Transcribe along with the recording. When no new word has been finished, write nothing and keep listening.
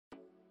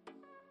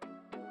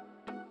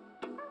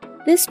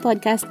This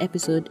podcast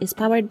episode is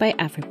powered by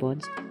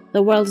AfriPods,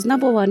 the world's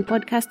 #1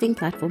 podcasting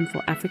platform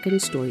for African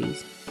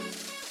stories.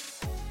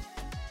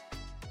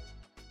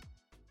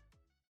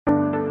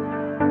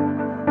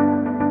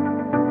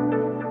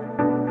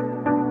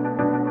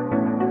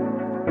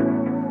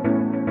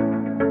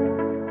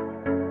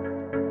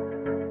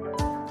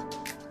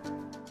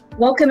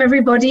 Welcome,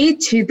 everybody,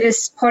 to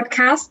this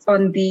podcast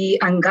on the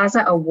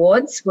Angaza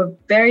Awards. We're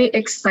very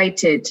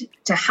excited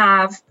to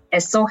have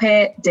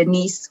Esohe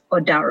Denise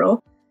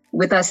Odaro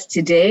with us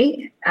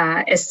today.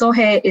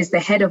 Esohe is the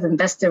head of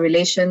investor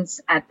relations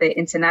at the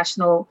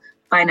International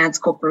Finance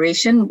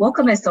Corporation.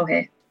 Welcome,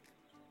 Esohe.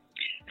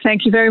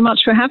 Thank you very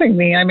much for having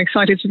me. I'm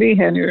excited to be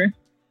here, Nuru.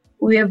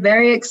 We are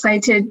very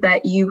excited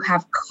that you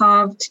have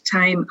carved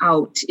time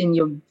out in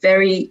your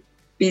very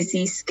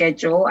busy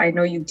schedule. I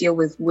know you deal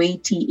with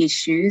weighty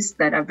issues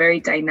that are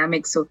very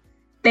dynamic. So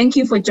thank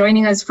you for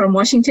joining us from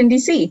Washington,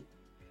 D.C.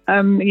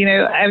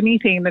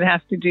 Anything that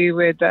has to do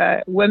with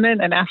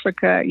women and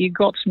Africa, you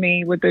got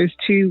me with those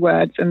two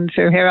words. And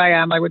so here I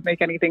am. I would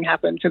make anything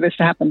happen for this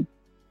to happen.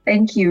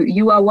 Thank you.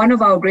 You are one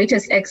of our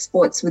greatest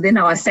exports within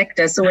our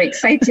sector. So we're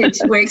excited.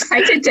 We're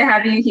excited to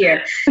have you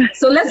here.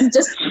 So let's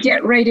just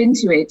get right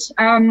into it.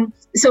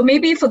 So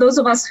maybe for those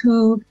of us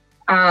who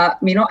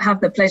may not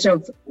have the pleasure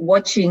of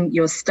watching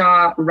your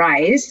star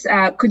rise,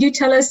 could you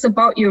tell us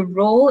about your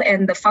role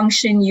and the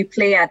function you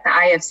play at the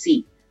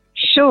IFC?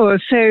 Sure.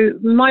 So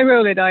my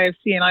role at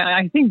IFC, and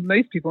I think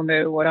most people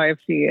know what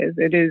IFC is,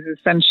 it is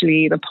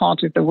essentially the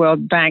part of the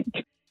World Bank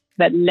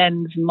that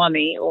lends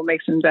money or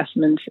makes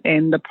investments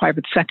in the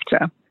private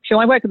sector. So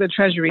I work at the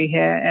Treasury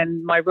here,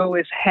 and my role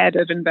is head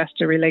of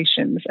investor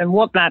relations. And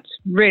what that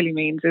really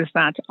means is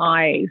that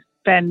I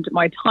spend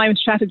my time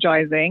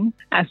strategizing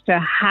as to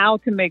how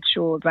to make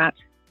sure that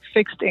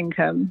fixed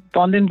income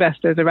bond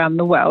investors around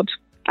the world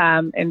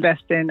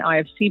invest in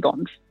IFC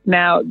bonds.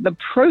 Now, the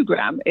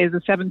program is a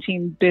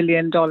 $17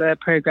 billion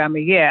program a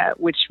year,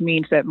 which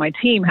means that my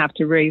team have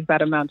to raise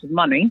that amount of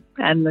money.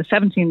 And the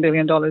 $17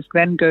 billion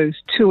then goes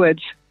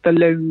towards the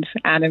loans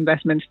and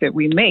investments that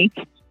we make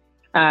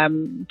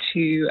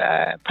to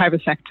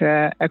private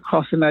sector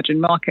across emerging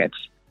markets.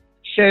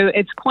 So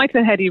it's quite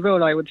a heady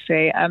role, I would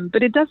say.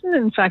 But it doesn't,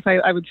 in fact,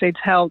 I would say,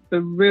 tell the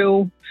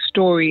real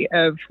story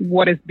of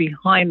what is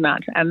behind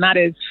that. And that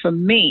is, for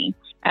me,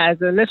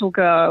 as a little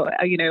girl,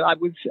 I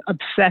was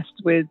obsessed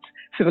with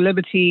civil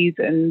liberties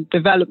and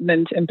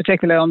development, in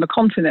particular on the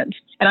continent.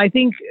 And I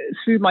think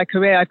through my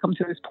career, I've come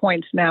to this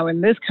point now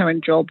in this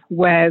current job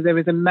where there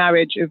is a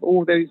marriage of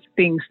all those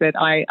things that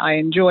I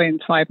enjoy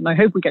and thrive. And I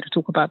hope we get to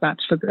talk about that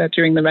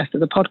during the rest of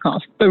the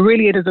podcast. But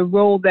really, it is a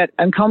role that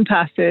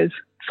encompasses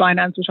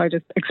finance, which I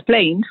just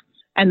explained,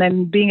 and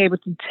then being able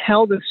to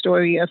tell the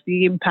story of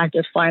the impact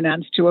of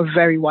finance to a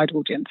very wide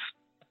audience.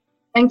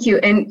 Thank you.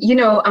 And,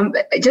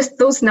 just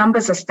those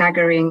numbers are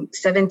staggering.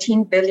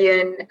 17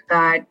 billion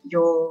that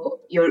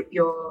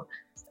your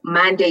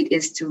mandate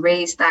is to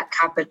raise that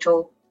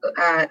capital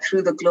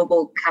through the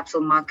global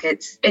capital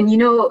markets. And,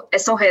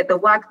 Esohe, the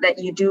work that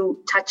you do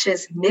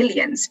touches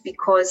millions,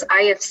 because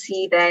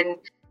IFC then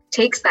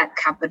takes that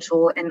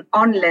capital and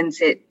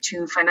on-lends it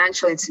to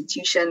financial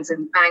institutions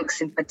and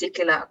banks in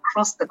particular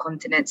across the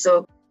continent.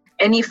 So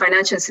any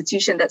financial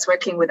institution that's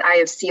working with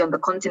IFC on the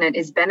continent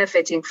is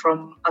benefiting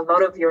from a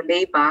lot of your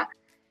labor.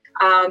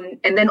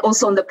 And then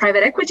also on the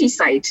private equity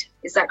side,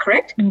 is that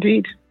correct?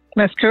 Indeed,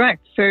 that's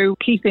correct. So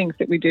key things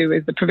that we do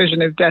is the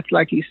provision of debt,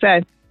 like you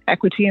said,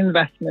 equity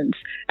investments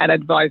and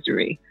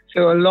advisory.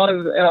 So a lot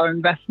of our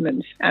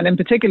investments, and in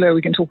particular,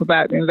 we can talk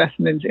about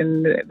investments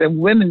in the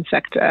women's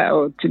sector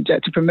or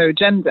to promote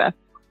gender,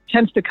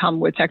 tends to come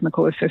with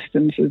technical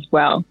assistance as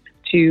well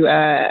to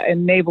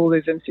enable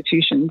those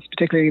institutions,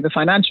 particularly the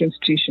financial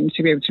institutions,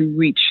 to be able to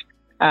reach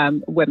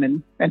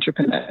women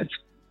entrepreneurs,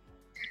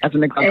 as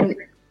an example.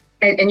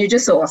 And you're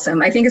just so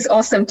awesome. I think it's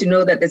awesome to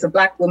know that there's a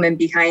Black woman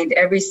behind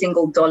every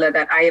single dollar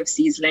that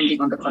IFC is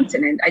lending on the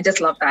continent. I just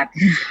love that.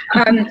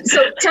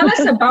 So tell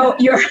us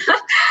about your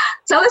path.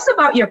 Tell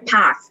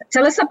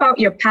us about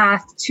your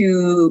path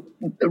to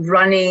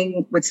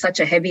running with such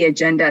a heavy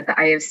agenda at the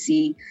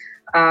IFC.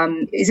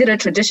 Is it a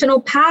traditional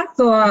path,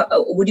 or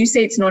would you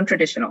say it's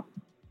non-traditional?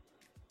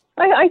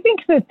 I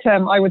think that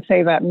I would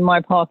say that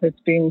my path has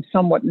been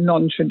somewhat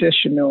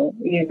non-traditional.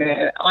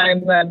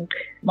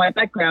 My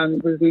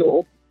background was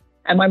law.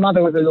 And my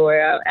mother was a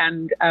lawyer,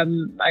 and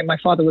my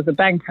father was a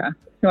banker.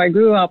 So I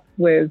grew up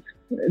with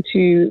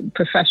two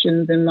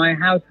professions in my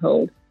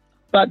household.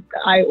 But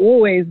I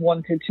always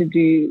wanted to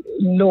do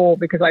law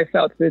because I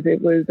felt that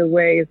it was a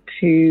way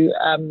to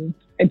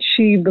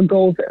achieve the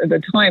goals at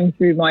the time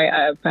through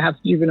my perhaps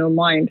juvenile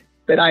mind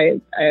that I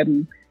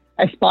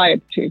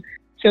aspired to.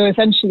 So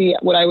essentially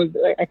what I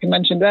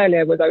mentioned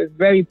earlier was I was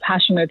very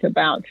passionate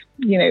about,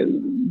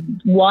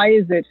 why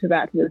is it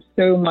that there's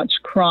so much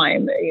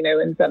crime,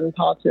 in certain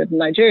parts of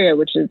Nigeria,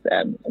 which is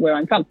where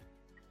I'm from.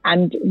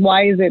 And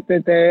why is it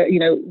that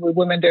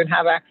women don't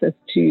have access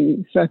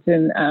to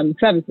certain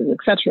services,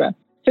 etc.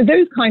 So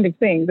those kind of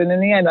things. And in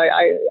the end,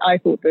 I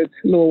thought that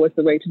law was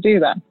the way to do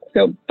that.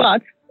 So,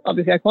 but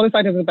obviously I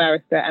qualified as a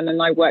barrister and then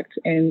I worked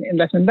in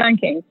investment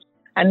banking.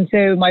 And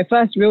so my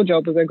first real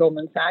job was at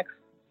Goldman Sachs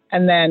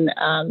and then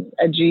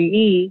at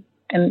GE.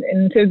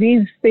 And so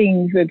these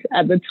things that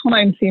at the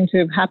time seemed to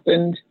have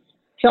happened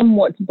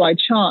somewhat by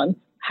chance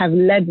have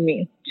led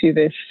me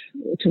to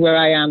where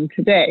I am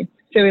today.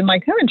 So in my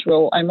current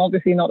role, I'm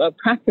obviously not a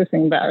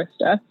practicing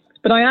barrister,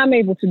 but I am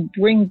able to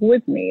bring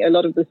with me a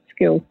lot of the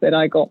skills that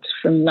I got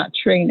from that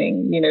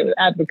training,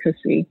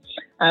 advocacy,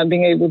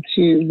 being able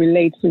to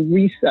relate to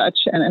research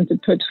and to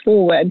put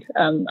forward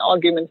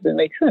arguments that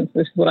make sense.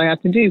 This is what I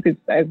have to do because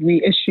as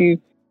we issue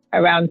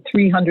around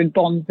 300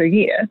 bonds a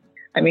year,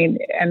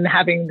 and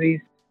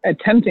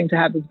attempting to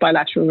have these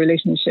bilateral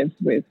relationships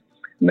with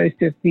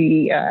most of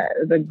the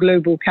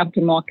global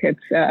capital markets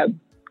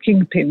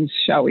kingpins,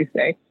 shall we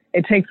say,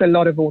 it takes a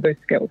lot of all those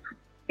skills.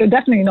 So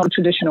definitely not a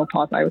traditional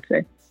path, I would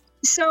say.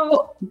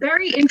 So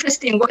very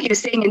interesting what you're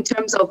saying in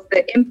terms of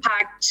the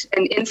impact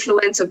and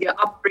influence of your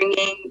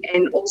upbringing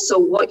and also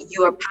what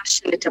you are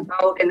passionate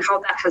about and how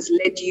that has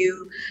led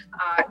you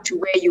to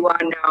where you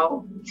are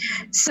now.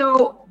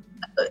 So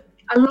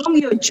along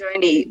your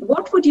journey,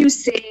 what would you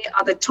say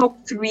are the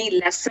top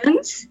 3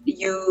 lessons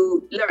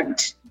you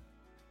learned?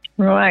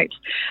 Right.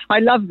 I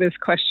love this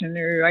question,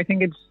 Nuru. I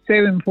think it's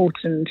so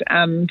important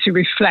to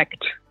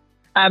reflect.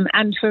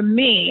 And for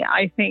me,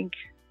 I think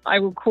I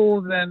will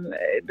call them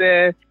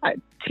the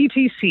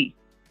TTC.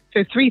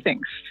 So 3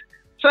 things.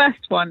 First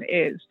one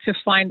is to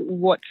find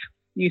what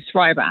you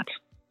thrive at.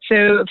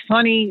 So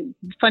funny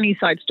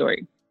side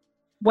story.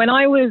 When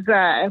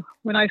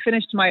I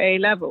finished my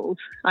A-levels,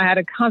 I had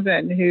a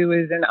cousin who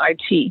was in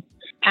IT,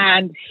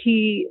 and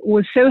he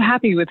was so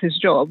happy with his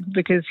job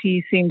because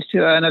he seemed to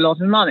earn a lot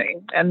of money.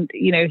 And,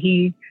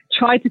 he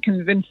tried to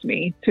convince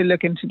me to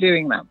look into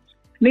doing that.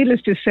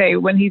 Needless to say,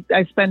 when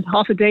I spent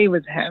half a day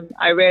with him,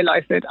 I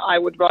realized that I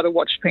would rather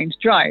watch paint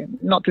dry.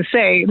 Not to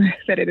say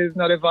that it is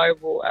not a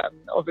viable,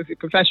 obviously,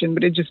 profession,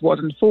 but it just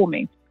wasn't for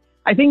me.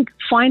 I think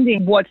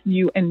finding what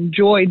you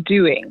enjoy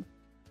doing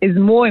is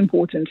more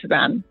important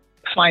than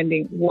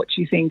finding what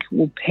you think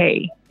will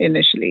pay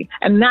initially.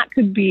 And that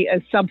could be a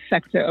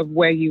subsector of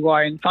where you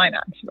are in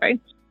finance, right?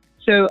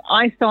 So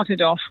I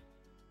started off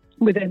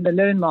within the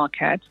loan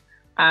market,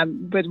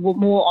 but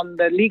more on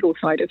the legal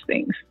side of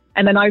things.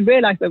 And then I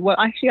realized that,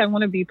 I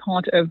want to be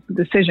part of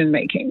decision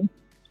making,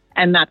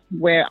 and that's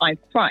where I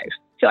thrive.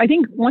 So I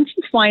think once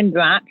you find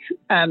that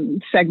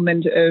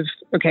segment of,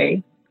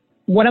 okay,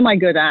 what am I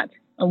good at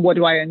and what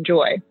do I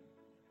enjoy?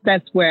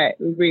 That's where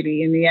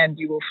really, in the end,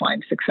 you will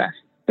find success.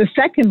 The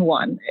second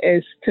one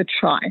is to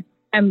try,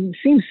 and it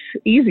seems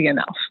easy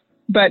enough,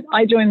 but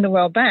I joined the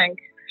World Bank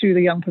through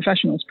the Young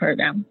Professionals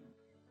Program.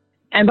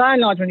 And by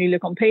and large, when you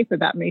look on paper,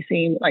 that may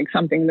seem like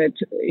something that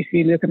if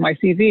you look at my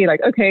CV,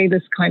 like, okay,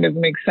 this kind of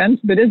makes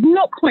sense, but it's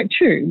not quite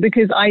true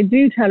because I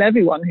do tell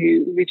everyone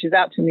who reaches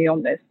out to me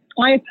on this,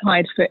 I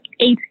applied for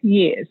 8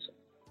 years.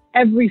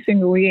 Every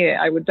single year,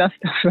 I would dust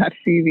off that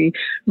CV,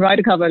 write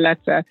a cover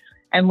letter.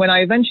 And when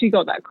I eventually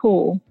got that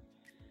call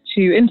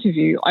to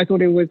interview, I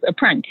thought it was a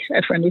prank.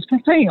 A friend was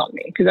playing on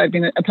me because I'd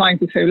been applying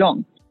for so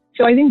long.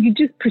 So I think you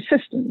just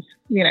persistence,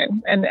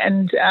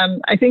 and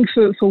I think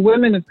for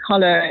women of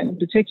color in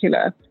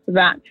particular,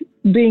 that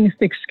being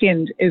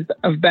thick-skinned is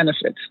of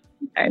benefit.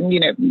 And,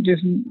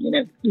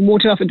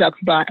 water off a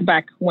duck's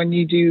back when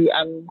you do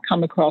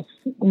come across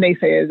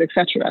naysayers,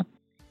 etc.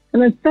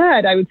 And the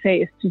third, I would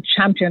say, is to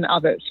champion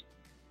others.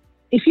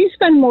 If you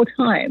spend more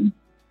time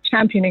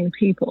championing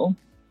people,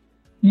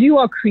 you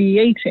are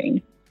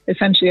creating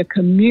essentially a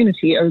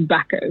community of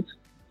backers.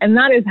 And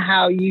that is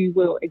how you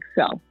will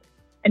excel.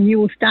 And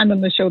you will stand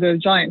on the shoulder of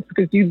giants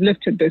because you've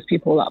lifted those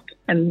people up.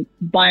 And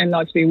by and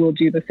large, they will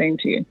do the same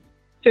to you.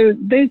 So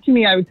those, to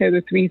me, I would say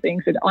the 3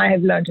 things that I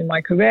have learned in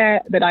my career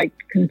that I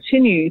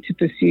continue to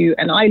pursue.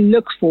 And I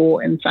look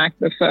for, in fact,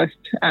 the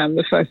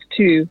first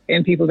 2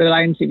 in people that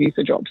I interview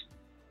for jobs.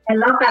 I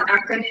love that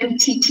acronym,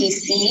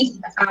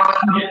 TTC.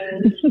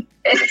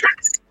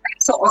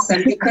 It's so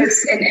awesome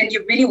because, and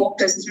you really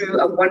walked us through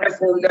a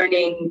wonderful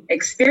learning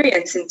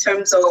experience in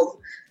terms of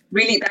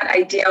really that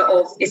idea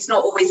of it's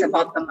not always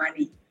about the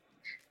money.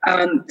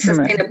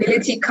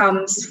 Sustainability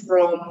comes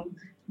from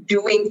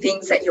doing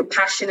things that you're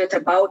passionate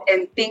about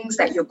and things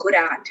that you're good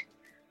at.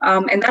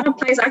 And that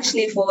applies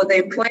actually for the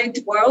employed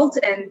world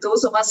and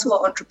those of us who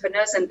are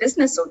entrepreneurs and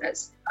business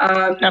owners.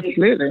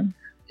 Absolutely.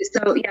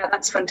 So yeah,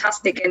 that's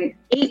fantastic. And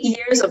 8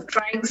 years of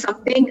trying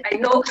something, I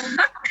know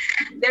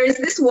there is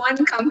this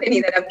one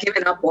company that I've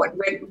given up on.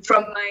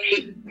 From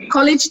my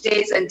college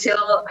days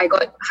until I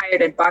got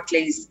hired at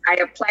Barclays, I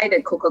applied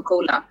at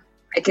Coca-Cola.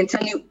 I can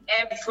tell you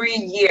every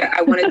year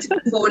I wanted to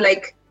for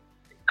like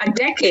a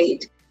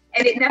decade,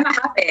 and it never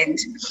happened.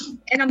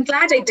 And I'm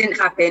glad it didn't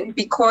happen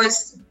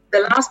because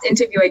the last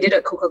interview I did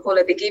at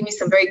Coca-Cola, they gave me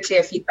some very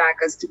clear feedback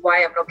as to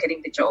why I'm not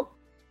getting the job.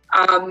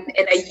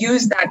 And I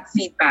used that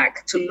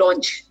feedback to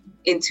launch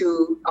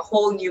into a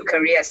whole new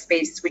career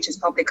space, which is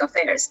public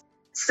affairs.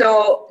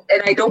 So,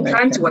 and I don't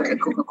plan to work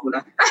at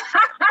Coca-Cola.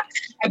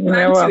 I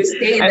plan to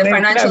stay in the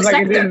financial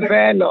sector. It is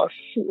their loss.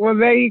 Well,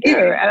 there you go.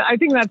 And I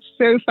think that's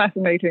so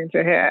fascinating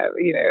to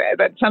hear,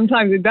 that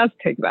sometimes it does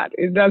take that.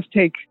 It does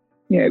take,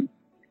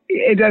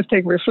 it does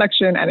take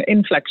reflection and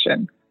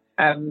inflection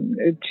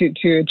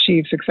to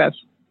achieve success.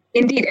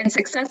 Indeed, and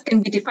success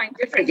can be defined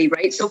differently,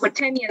 right? So for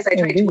 10 years, I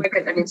tried to work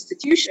at an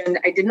institution.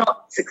 I did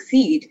not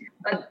succeed,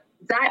 but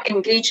that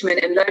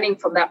engagement and learning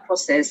from that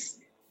process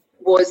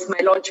was my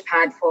launch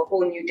pad for a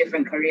whole new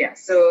different career.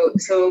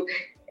 So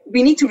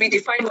we need to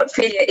redefine what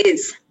failure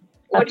is.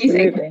 What Absolutely.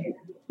 Do you think?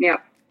 Yeah.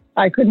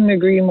 I couldn't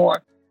agree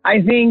more.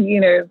 I think,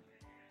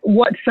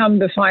 what some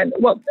define,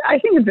 well, I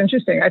think it's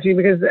interesting actually,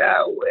 because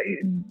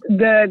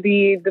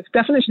the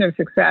definition of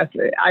success,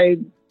 I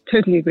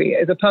totally agree,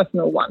 is a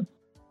personal one.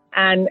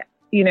 And,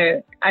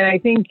 and I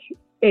think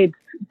it's,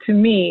 to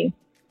me,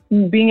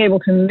 being able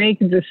to make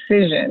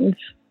decisions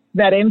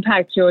that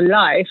impact your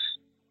life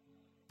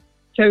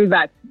so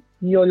that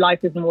your life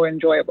is more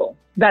enjoyable.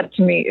 That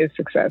to me is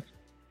success.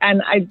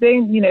 And I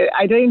think,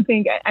 I don't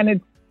think, and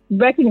it's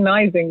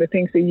recognizing the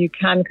things that you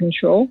can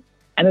control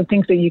and the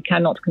things that you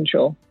cannot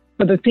control.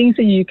 But the things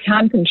that you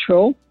can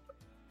control,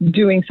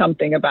 doing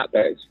something about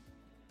those.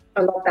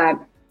 I love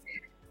that.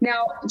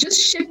 Now, just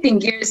shifting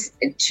gears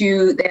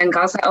to the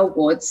Angaza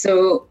Awards.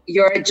 So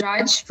you're a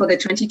judge for the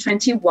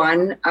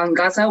 2021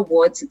 Angaza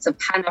Awards. It's a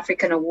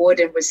Pan-African award,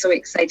 and we're so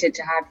excited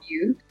to have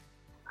you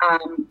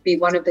be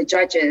one of the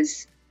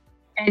judges.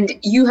 And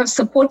you have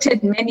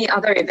supported many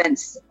other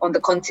events on the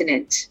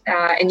continent.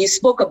 And you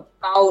spoke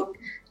about,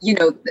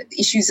 the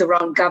issues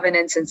around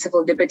governance and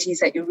civil liberties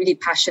that you're really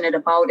passionate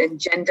about, and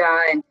gender.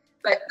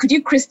 But could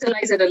you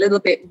crystallize it a little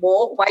bit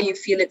more, why you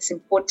feel it's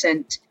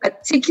important,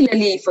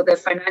 particularly for the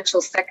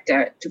financial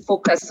sector, to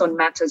focus on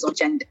matters of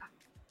gender?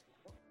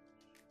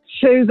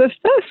 So the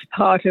first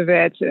part of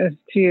it, to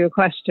your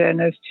question,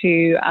 as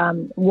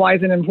to why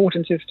is it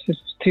important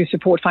to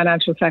support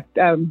financial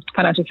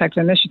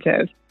sector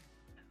initiatives.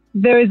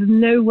 There is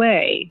no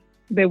way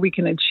that we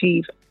can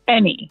achieve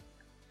any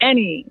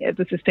of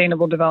the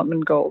sustainable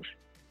development goals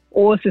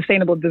or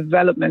sustainable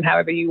development,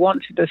 however you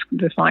want to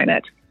define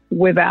it,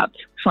 without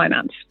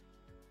finance.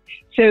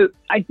 So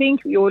I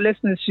think your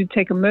listeners should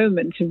take a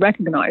moment to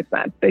recognize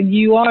that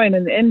you are in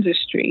an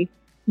industry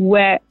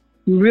where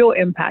real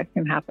impact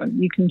can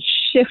happen. You can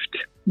shift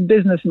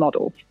business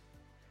models,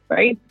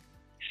 right?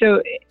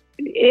 So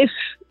if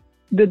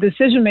the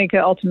decision maker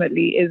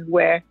ultimately is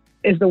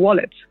the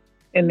wallet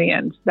in the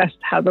end, that's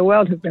how the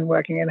world has been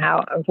working and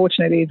how,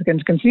 unfortunately, it's going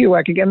to continue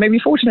working, and maybe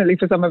fortunately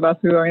for some of us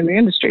who are in the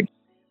industry.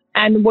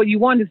 And what you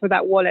want is for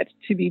that wallet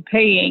to be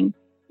paying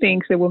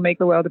things that will make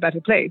the world a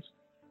better place.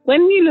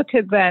 When you look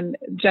at then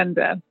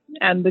gender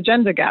and the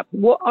gender gap,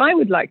 what I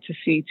would like to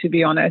see, to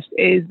be honest,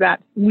 is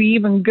that we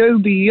even go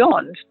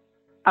beyond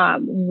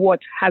what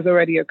has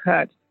already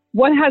occurred.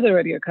 What has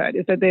already occurred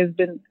is that there's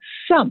been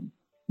some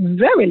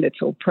very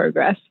little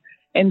progress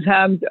in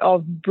terms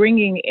of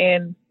bringing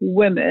in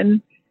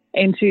women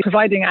into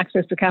providing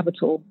access to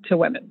capital to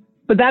women.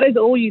 But that is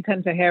all you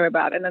tend to hear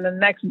about. And then the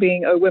next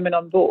being women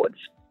on boards,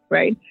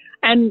 right?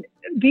 And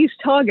these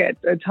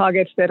targets are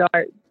targets that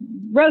are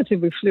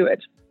relatively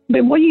fluid.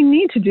 But what you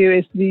need to do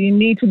is you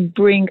need to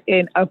bring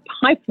in a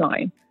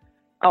pipeline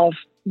of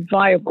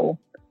viable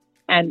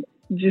and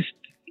just,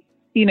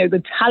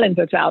 the talent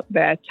that's out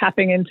there,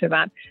 tapping into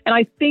that. And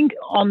I think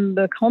on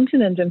the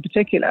continent in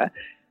particular,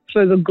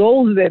 for the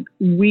goals that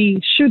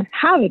we should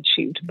have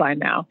achieved by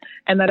now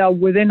and that are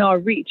within our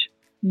reach,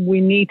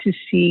 we need to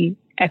see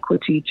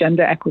equity,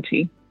 gender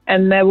equity.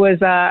 And there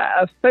was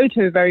a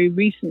photo very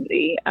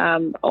recently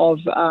of,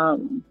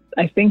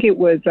 I think it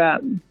was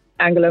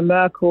Angela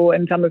Merkel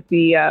and some of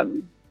the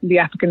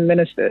African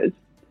ministers.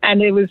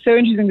 And it was so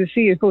interesting to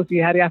see, of course,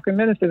 you had the African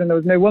ministers and there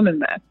was no woman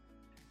there.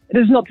 It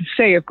is not to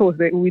say, of course,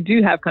 that we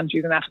do have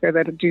countries in Africa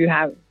that do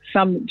have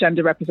some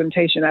gender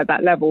representation at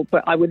that level,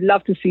 but I would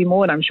love to see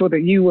more, and I'm sure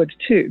that you would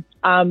too.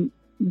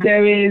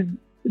 There is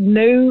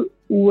no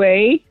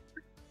way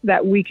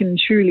that we can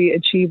truly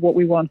achieve what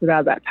we want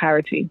without that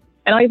parity.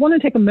 And I want to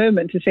take a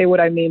moment to say what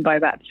I mean by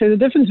that. So the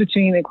difference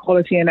between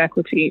equality and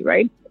equity,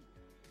 right?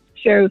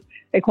 So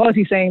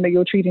equality saying that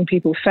you're treating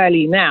people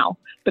fairly now,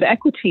 but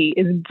equity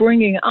is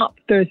bringing up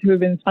those who have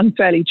been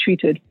unfairly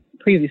treated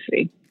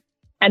previously.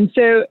 And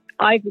so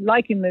I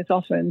liken this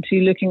often to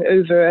looking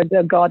over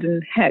a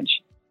garden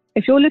hedge.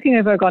 If you're looking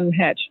over a garden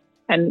hedge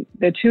and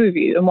there are two of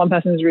you and one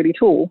person is really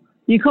tall,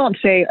 you can't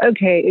say,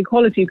 okay,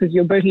 equality because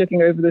you're both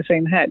looking over the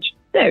same hedge.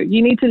 No,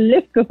 you need to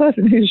lift the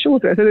person who's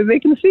shorter so that they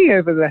can see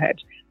over the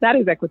hedge. That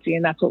is equity,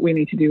 and that's what we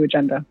need to do with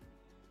gender.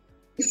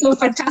 So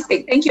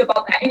fantastic. Thank you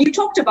about that. And you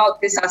talked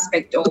about this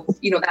aspect of,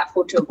 that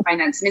photo of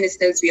finance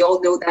ministers. We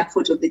all know that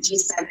photo of the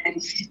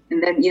G7.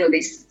 And then,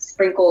 they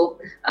sprinkle,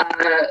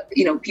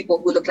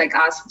 people who look like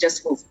us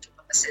just for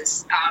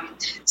purposes.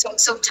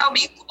 So tell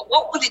me,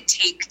 what will it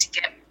take to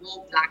get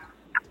more Black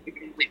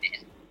African women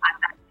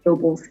at that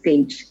global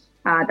stage,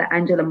 the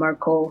Angela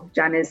Merkel,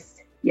 Janet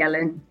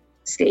Yellen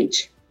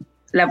stage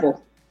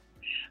level?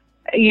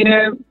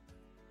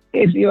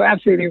 You're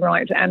absolutely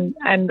right. And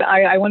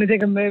I want to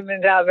take a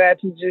moment out there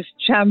to just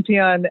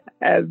champion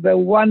the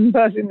one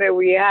person that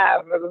we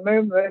have at the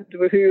moment,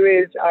 who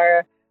is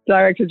our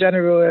Director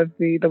General of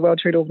the World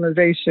Trade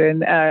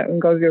Organization,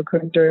 Ngozi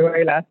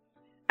Okonjo-Iweala.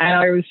 And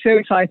I was so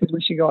excited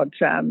when she got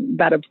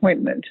that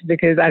appointment,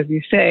 because, as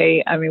you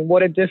say, I mean,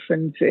 what a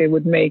difference it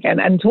would make.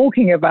 And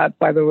talking about,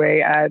 by the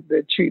way,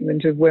 the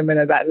treatment of women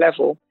at that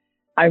level,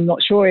 I'm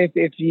not sure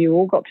if you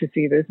all got to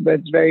see this,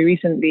 but very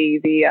recently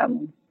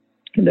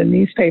the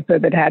newspaper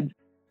that had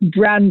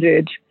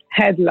branded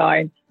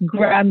headline,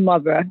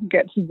 "Grandmother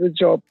gets the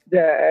job,"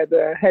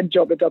 the head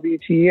job at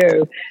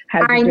WTO.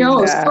 I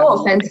know, so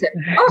offensive.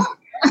 Oh.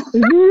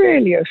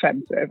 Really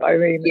offensive. I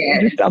mean,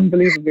 yes. Just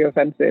unbelievably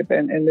offensive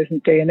in this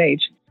day and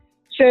age.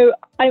 So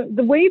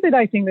the way that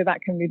I think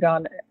that can be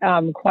done,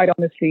 quite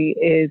honestly,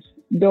 is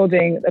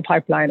building a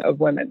pipeline of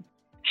women.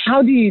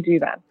 How do you do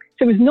that?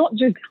 So it's not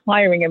just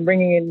hiring and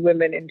bringing in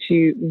women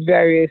into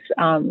various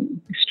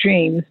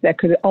streams that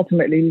could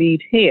ultimately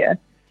lead here.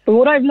 But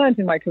what I've learned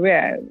in my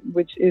career,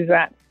 which is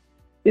that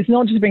it's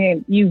not just bringing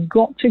in, you've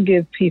got to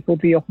give people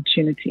the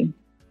opportunity.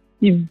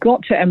 You've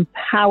got to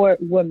empower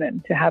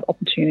women to have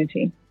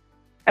opportunity.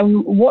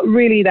 And what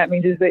really that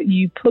means is that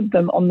you put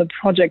them on the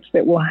projects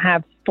that will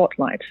have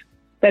spotlight,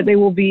 that they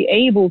will be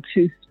able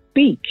to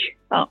speak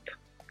up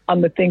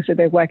on the things that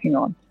they're working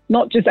on,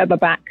 not just at the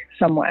back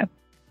somewhere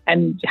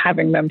and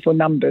having them for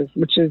numbers,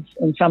 which is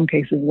in some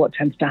cases what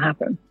tends to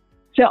happen.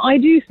 So I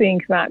do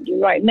think that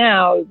right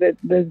now that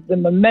the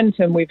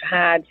momentum we've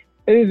had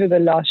over the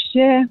last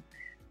year,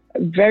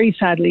 very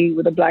sadly,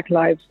 with the Black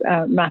Lives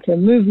Matter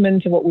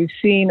movement and what we've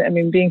seen, I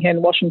mean, being here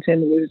in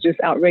Washington was just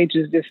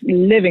outrageous. Just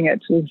living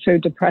it was so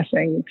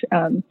depressing,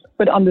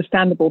 but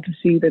understandable to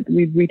see that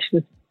we've reached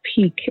this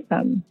peak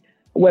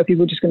where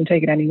people just couldn't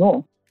take it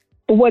anymore.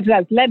 But what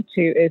that's led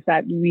to is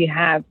that we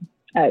have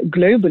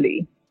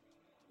globally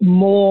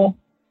more,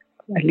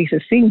 at least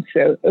it seems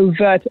so,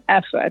 overt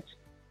effort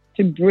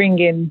to bring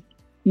in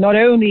not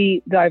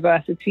only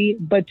diversity,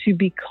 but to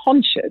be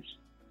conscious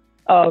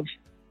of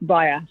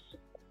bias.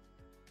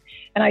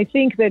 And I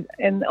think that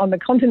on the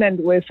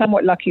continent, we're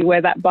somewhat lucky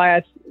where that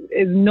bias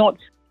is not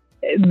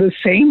the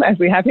same as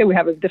we have here. We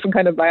have a different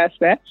kind of bias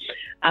there.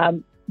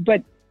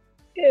 But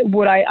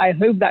what I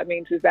hope that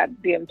means is that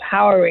the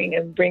empowering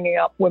and bringing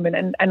up women.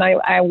 And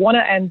I want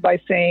to end by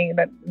saying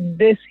that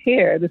this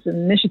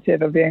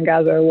initiative of the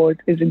Angaza Awards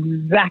is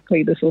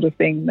exactly the sort of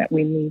thing that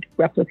we need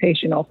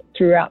replication of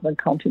throughout the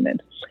continent.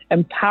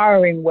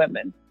 Empowering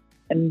women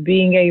and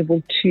being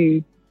able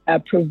to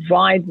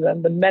provide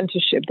them the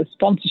mentorship, the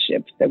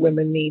sponsorship that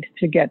women need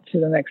to get to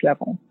the next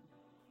level.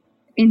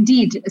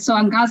 Indeed. So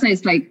Angaza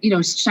is like,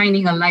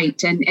 shining a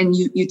light. And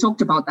you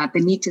talked about that, the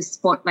need to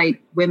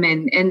spotlight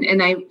women. And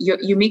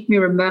you make me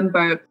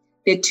remember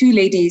there are two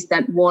ladies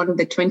that won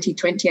the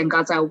 2020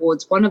 Angaza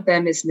Awards. One of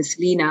them is Miss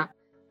Lina,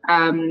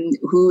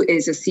 who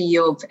is a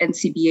CEO of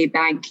NCBA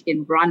Bank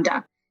in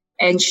Rwanda.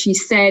 And she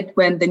said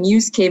when the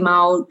news came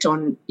out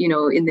on,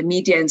 in the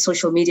media and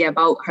social media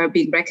about her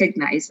being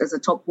recognized as a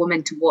top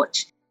woman to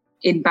watch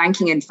in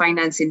banking and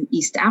finance in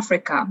East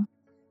Africa,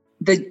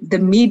 the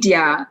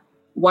media,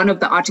 one of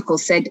the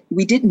articles said,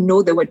 we didn't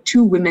know there were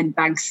two women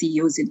bank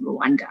CEOs in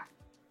Rwanda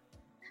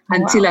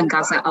until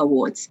Angaza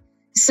Awards.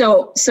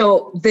 So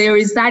there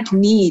is that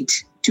need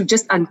to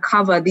just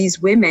uncover these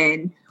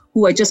women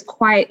who are just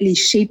quietly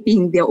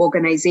shaping their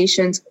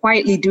organizations,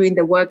 quietly doing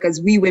the work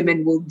as we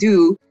women will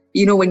do.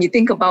 When you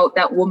think about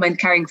that woman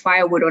carrying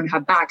firewood on her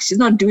back, she's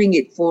not doing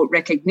it for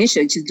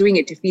recognition. She's doing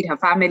it to feed her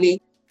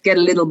family, get a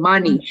little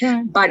money.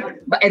 Sure. But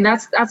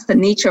that's the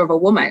nature of a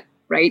woman,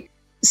 right?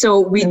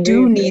 So we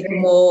do need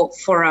more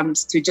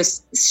forums to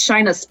just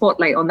shine a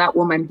spotlight on that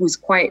woman who's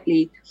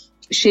quietly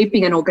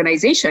shaping an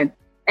organization.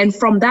 And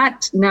from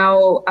that,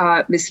 now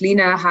Ms.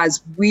 Lina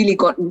has really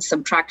gotten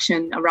some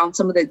traction around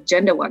some of the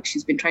gender work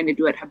she's been trying to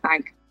do at her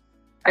bank.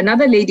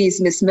 Another lady is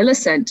Ms.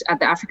 Millicent at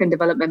the African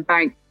Development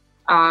Bank.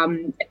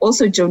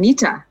 Also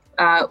Jonita,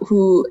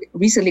 who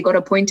recently got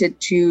appointed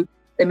to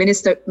the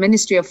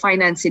Ministry of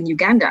Finance in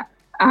Uganda.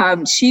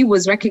 She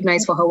was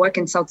recognized for her work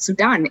in South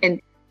Sudan.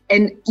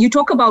 And you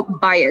talk about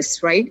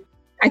bias, right?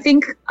 I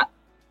think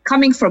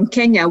coming from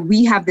Kenya,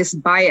 we have this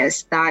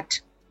bias that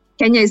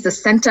Kenya is the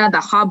center,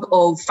 the hub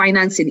of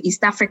finance in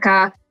East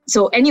Africa.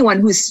 So anyone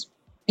who's,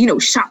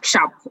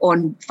 sharp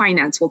on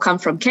finance will come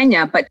from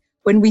Kenya. But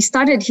when we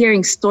started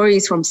hearing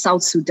stories from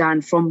South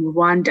Sudan, from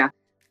Rwanda,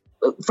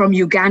 from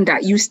Uganda,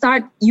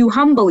 you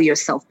humble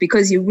yourself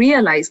because you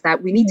realize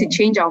that we need to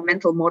change our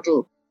mental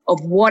model of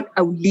what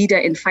a leader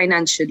in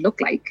finance should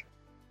look like.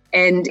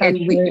 And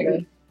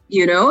we,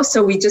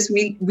 so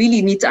we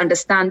really need to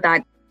understand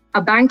that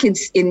a bank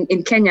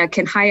in Kenya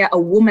can hire a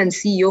woman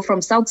CEO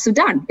from South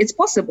Sudan. It's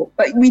possible.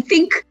 But we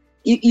think,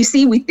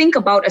 we think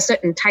about a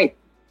certain type,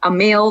 a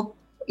male,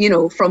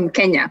 from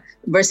Kenya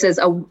versus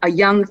a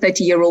young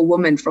 30-year-old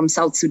woman from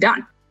South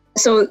Sudan.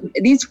 So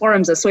these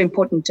forums are so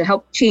important to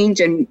help change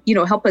and,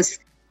 help us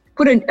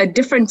put a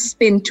different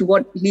spin to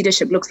what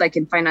leadership looks like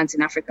in finance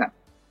in Africa.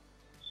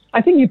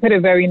 I think you put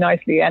it very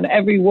nicely. And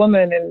every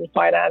woman in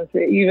finance,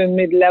 even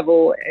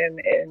mid-level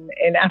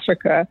in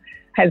Africa,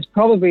 has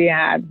probably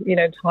had,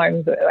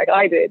 times like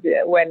I did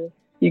when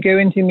you go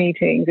into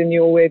meetings and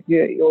you're with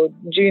your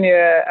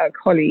junior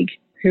colleague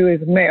who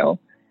is male,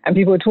 and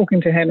people are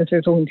talking to him instead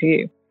of talking to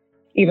you,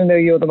 even though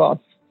you're the boss.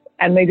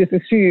 And they just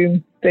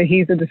assume that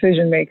he's the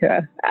decision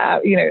maker,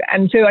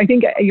 And so I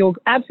think you're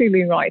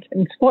absolutely right.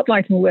 In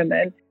spotlighting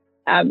women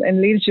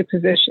in leadership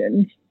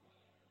positions,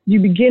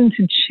 you begin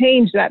to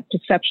change that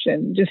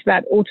perception, just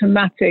that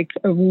automatic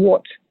of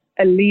what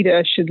a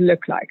leader should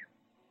look like.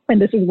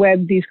 And this is where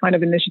these kind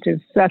of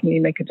initiatives certainly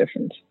make a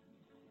difference.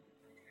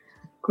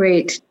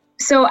 Great.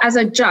 So as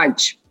a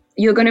judge,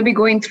 you're going to be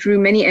going through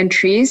many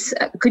entries.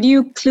 Could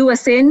you clue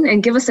us in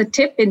and give us a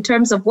tip in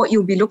terms of what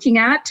you'll be looking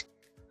at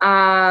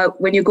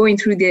when you're going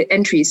through the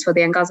entries for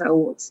the Angaza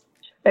Awards?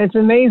 It's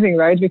amazing,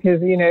 right?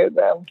 Because,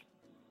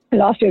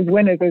 last year's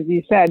winners, as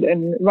you said,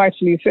 and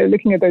rightfully so,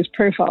 looking at those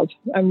profiles,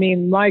 I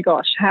mean, my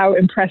gosh, how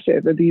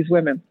impressive are these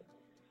women?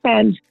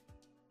 And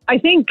I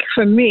think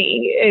for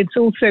me, it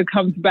also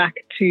comes back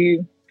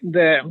to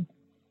the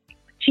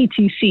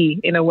TTC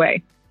in a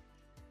way.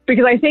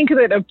 Because I think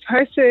that a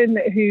person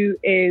who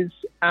is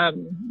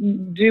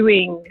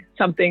doing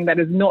something that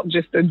is not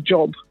just a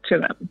job to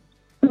them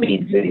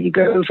means that you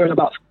go over and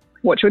above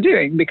what you're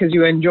doing because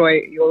you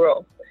enjoy your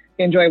role,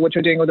 you enjoy what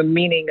you're doing or the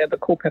meaning of the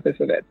core purpose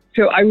of it.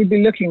 So I would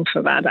be looking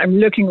for that. I'm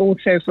looking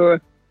also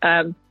for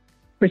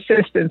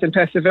persistence and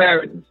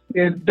perseverance,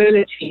 the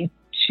ability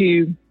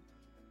to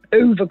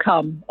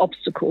overcome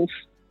obstacles,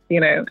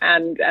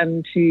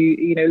 and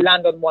to,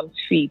 land on one's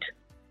feet.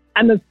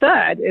 And the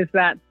third is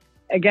that,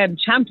 again,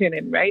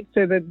 championing, right?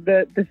 So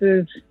this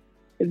is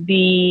in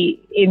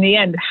the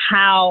end,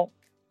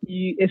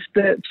 it's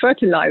the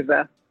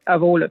fertilizer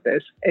of all of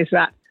this, is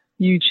that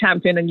you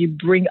champion and you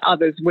bring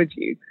others with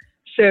you.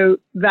 So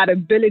that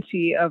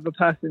ability of a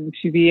person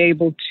to be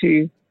able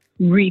to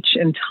reach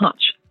and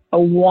touch a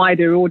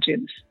wider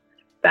audience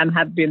than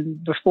had been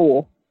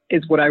before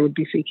is what I would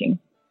be seeking.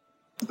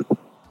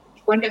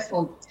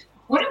 Wonderful.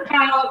 What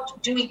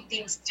about doing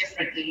things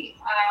differently?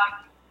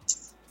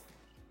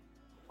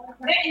 Are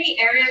there any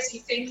areas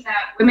you think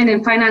that women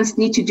in finance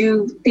need to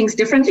do things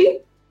differently?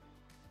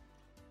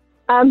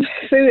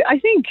 So I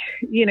think,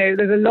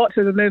 there's a lot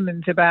at the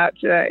moment about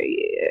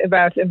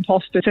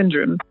imposter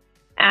syndrome.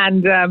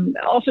 And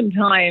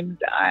oftentimes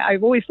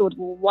I've always thought,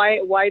 well,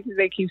 why do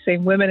they keep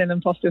saying women in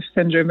imposter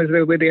syndrome as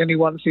though we're the only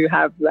ones who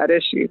have that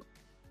issue?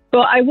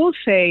 But I will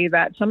say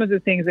that some of the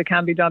things that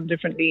can be done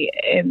differently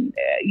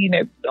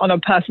on a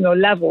personal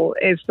level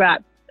is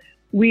that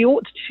we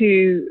ought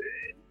to,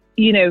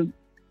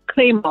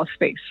 claim our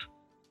space.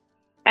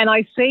 And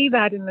I say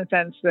that in the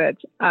sense that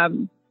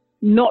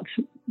not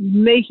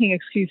making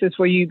excuses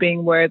for you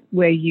being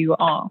where you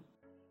are.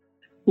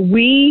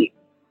 We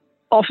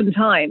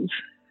oftentimes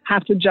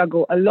have to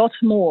juggle a lot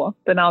more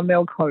than our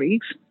male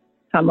colleagues.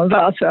 Some of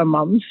us are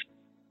mums,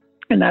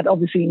 and that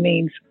obviously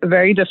means a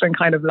very different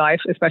kind of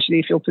life, especially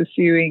if you're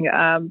pursuing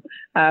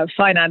a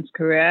finance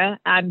career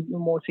and a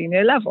more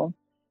senior level.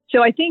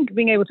 So I think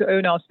being able to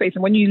own our space,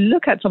 and when you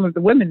look at some of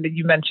the women that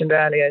you mentioned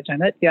earlier,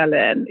 Janet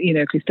Yellen,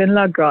 Christine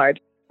Lagarde,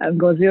 and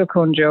Ngozi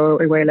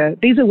Okonjo-Iweala,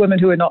 these are women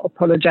who are not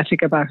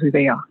apologetic about who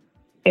they are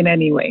in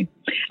any way.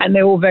 And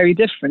they're all very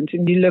different.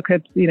 And you look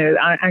at,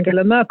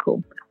 Angela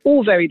Merkel,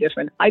 all very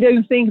different. I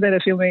don't think that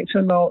a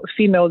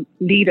female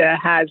leader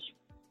has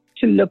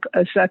to look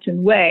a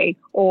certain way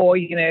or,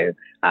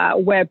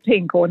 wear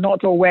pink or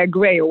not, or wear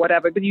gray or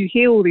whatever. But you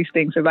hear all these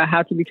things about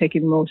how to be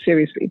taken more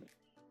seriously.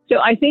 So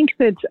I think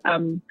that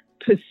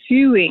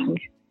pursuing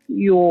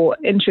your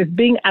interest,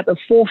 being at the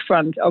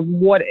forefront of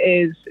what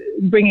is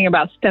bringing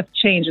about step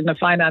change in the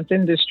finance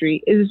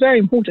industry is very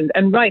important.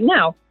 And right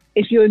now,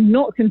 if you're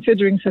not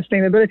considering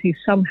sustainability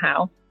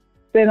somehow,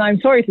 then I'm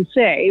sorry to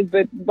say,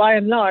 but by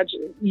and large,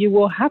 you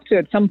will have to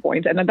at some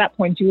point, and at that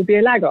point, you will be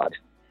a laggard.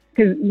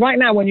 Because right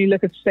now, when you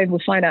look at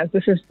sustainable finance,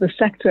 this is the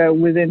sector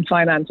within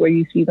finance where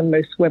you see the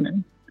most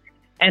women.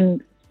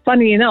 And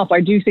funny enough,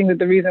 I do think that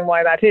the reason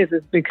why that is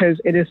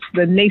because it is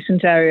the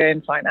nascent area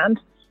in finance.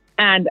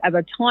 And at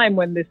a time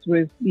when this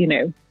was,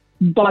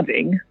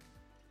 budding,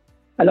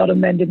 a lot of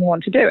men didn't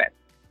want to do it.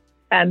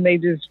 And they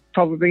just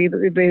probably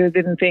they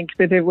didn't think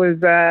that it was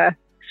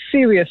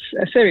serious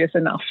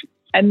enough.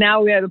 And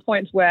now we're at the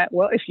point where,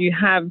 well, if you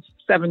have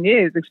 7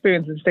 years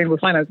experience in sustainable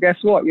finance, guess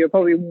what? You're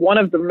probably one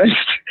of the most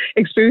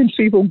experienced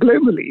people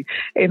globally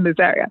in this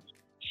area.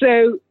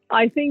 So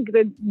I think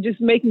that just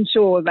making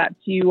sure that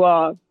you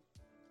are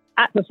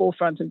at the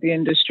forefront of the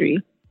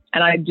industry.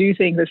 And I do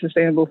think the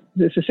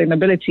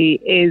sustainability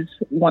is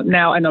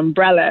now an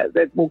umbrella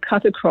that will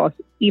cut across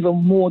even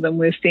more than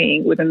we're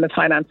seeing within the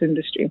finance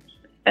industry.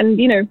 And,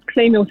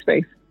 claim your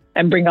space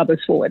and bring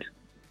others forward.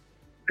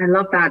 I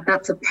love that.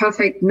 That's a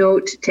perfect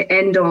note to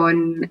end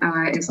on.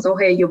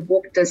 Sohe, you've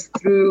walked us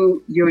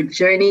through your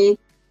journey,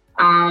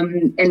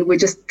 and we're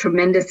just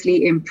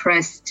tremendously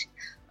impressed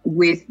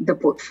with the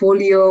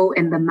portfolio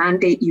and the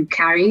mandate you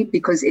carry,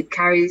 because it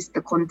carries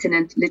the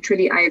continent.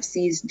 Literally,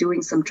 IFC is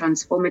doing some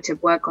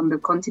transformative work on the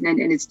continent,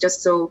 and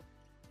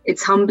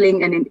it's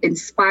humbling and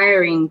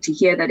inspiring to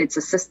hear that it's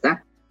a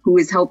sister who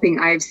is helping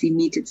IFC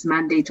meet its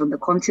mandate on the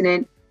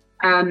continent.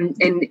 And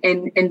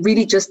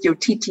really just your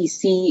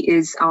TTC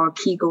is our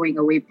key going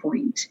away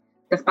point.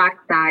 The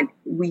fact that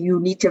you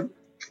need to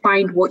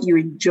find what you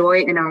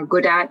enjoy and are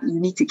good at. You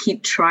need to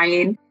keep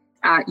trying.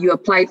 You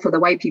applied for the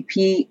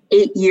YPP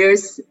 8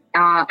 years.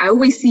 I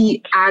always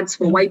see ads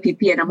for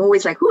YPP and I'm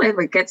always like,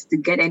 whoever gets to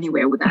get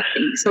anywhere with that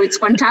thing. So it's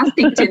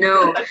fantastic to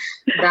know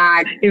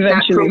that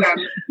that program.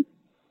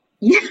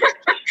 Yeah,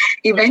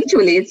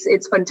 eventually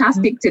it's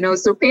fantastic to know.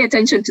 So pay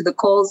attention to the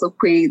calls.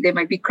 Okay, there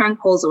might be crank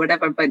calls or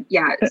whatever, but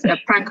yeah,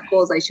 prank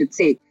calls, I should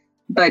say.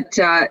 But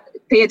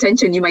pay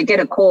attention. You might get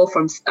a call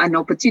from an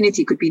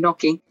opportunity could be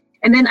knocking.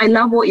 And then I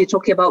love what you're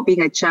talking about,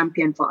 being a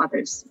champion for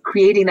others,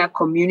 creating that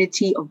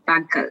community of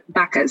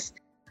backers.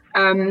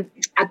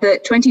 At the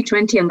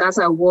 2020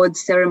 Angaza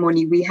Awards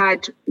ceremony, we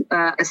had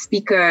a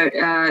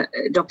speaker,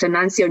 Dr.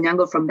 Nancy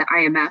Onyango from the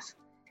IMF.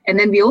 And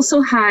then we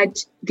also had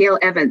Gail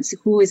Evans,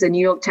 who is a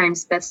New York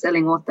Times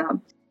bestselling author.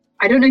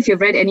 I don't know if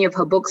you've read any of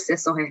her books,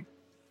 Esohe.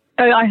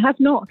 I have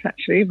not,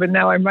 actually, but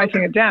now I'm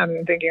writing it down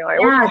and thinking I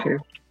ought to.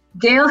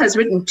 Gail has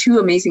written 2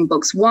 amazing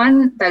books.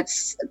 One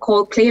that's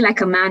called Play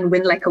Like a Man,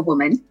 Win Like a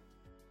Woman.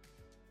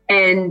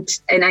 And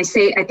I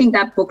think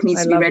that book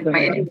needs to be read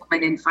by any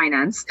woman in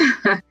finance.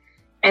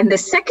 And the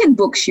second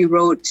book she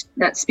wrote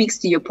that speaks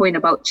to your point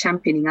about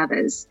championing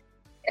others.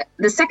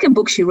 The second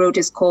book she wrote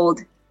is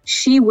called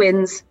She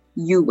Wins,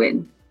 You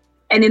Win.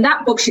 And in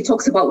that book, she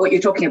talks about what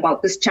you're talking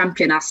about, this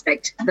champion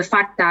aspect, the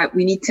fact that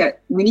we need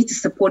to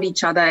support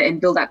each other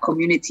and build that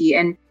community.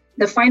 And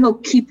the final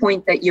key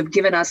point that you've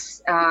given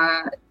us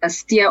a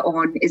steer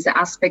on is the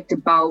aspect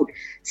about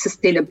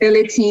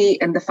sustainability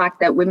and the fact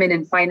that women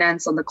in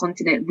finance on the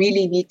continent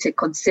really need to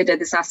consider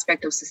this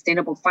aspect of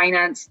sustainable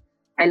finance.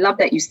 I love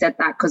that you said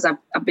that, because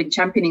I've been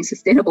championing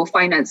sustainable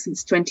finance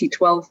since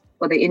 2012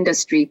 for the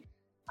industry.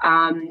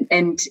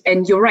 And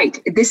you're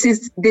right, this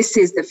is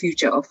the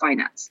future of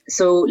finance.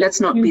 So let's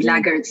not be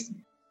laggards.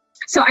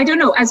 So I don't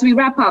know, as we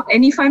wrap up,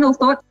 any final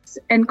thoughts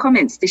and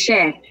comments to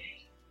share?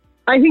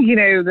 I think,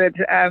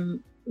 that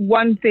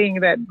one thing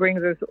that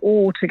brings us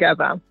all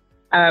together,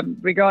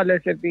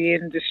 regardless of the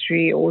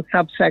industry or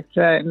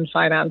subsector in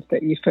finance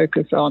that you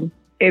focus on,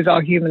 is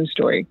our human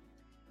story.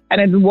 And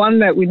it's one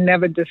that we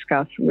never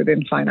discuss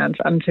within finance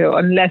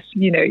unless,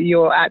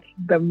 you're at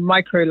the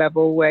micro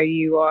level where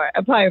you are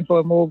applying for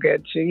a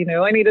mortgage,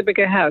 I need a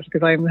bigger house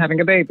because I'm having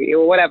a baby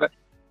or whatever,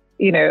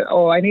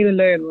 or I need a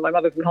loan when my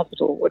mother's in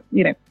hospital,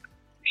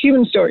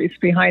 human stories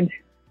behind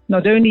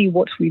not only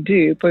what we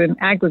do, but in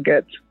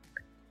aggregate,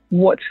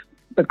 what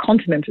the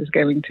continent is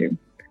going to.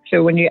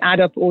 So when you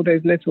add up all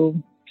those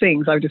little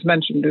things I've just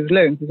mentioned, there's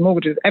loans, there's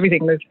mortgages,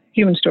 everything, there's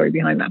human story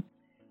behind that.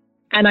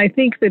 And I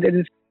think that it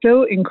is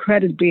so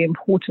incredibly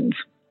important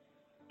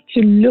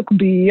to look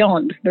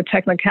beyond the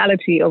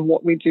technicality of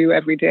what we do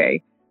every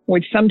day,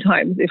 which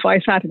sometimes if I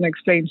sat and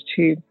explained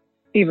to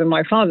even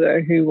my father,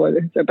 who was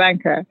a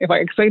banker, if I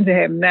explained to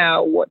him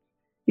now what,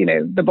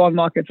 the bond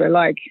markets are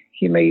like,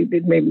 it may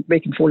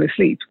make him fall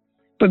asleep.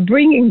 But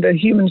bringing the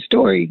human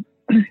story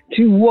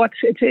to what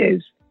it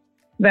is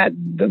that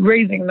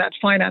raising that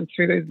finance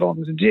through those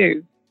bonds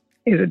do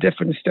is a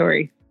different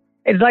story.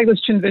 It's like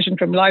this transition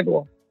from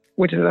LIBOR,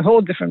 which is a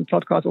whole different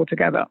podcast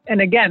altogether. And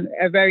again,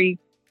 a very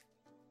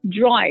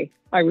dry,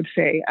 I would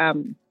say,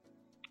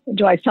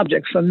 dry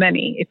subject for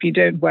many if you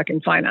don't work in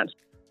finance.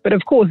 But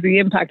of course, the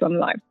impact on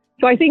life.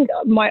 So I think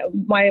my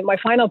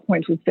final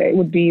point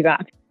would be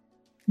that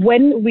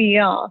when we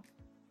are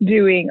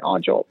doing our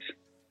jobs,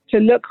 to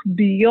look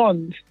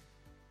beyond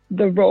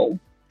the role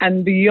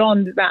and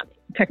beyond that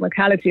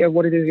technicality of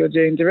what it is you're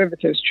doing,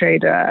 derivatives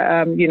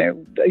trader, you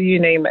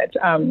name it,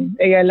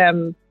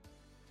 ALM,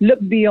 look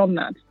beyond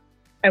that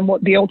and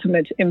what the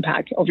ultimate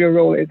impact of your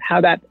role is,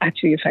 how that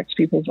actually affects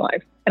people's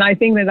lives. And I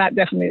think that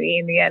definitely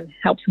in the end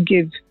helps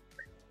give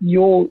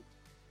your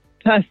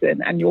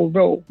person and your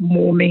role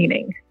more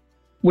meaning,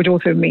 which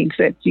also means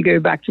that you go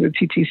back to the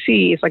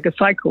TTC, it's like a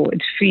cycle,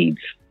 it feeds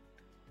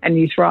and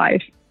you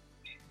thrive.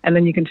 And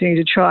then you continue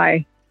to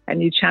try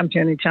and you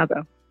champion each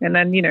other. And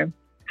then,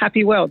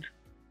 happy world,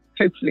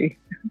 hopefully,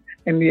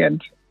 in the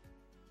end.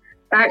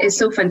 That is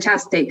so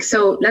fantastic.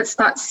 So let's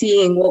start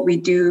seeing what we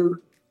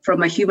do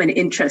from a human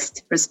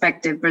interest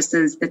perspective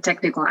versus the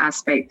technical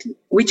aspect,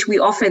 which we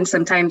often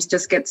sometimes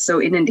just get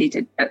so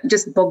inundated,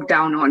 just bogged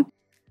down on.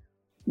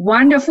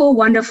 Wonderful,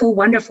 wonderful,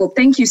 wonderful.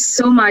 Thank you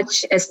so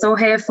much,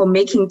 Esohe, for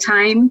making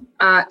time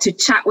to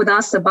chat with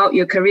us about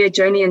your career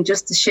journey and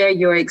just to share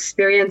your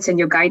experience and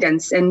your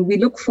guidance. And we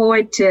look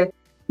forward to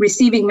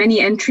receiving many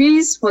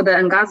entries for the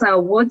Angaza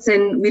Awards,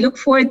 and we look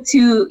forward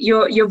to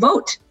your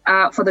vote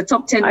for the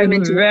top 10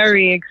 women I'm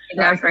very excited in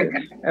Africa.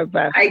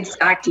 About.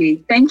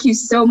 Exactly. Thank you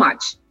so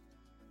much.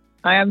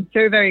 I am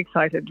so very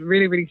excited,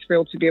 really, really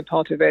thrilled to be a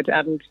part of it.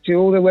 And to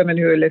all the women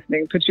who are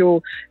listening, put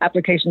your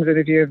applications in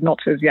if you have not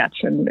as yet.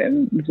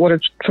 And what a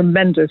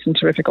tremendous and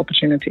terrific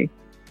opportunity.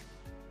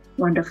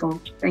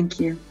 Wonderful. Thank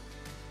you.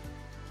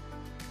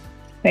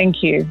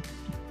 Thank you.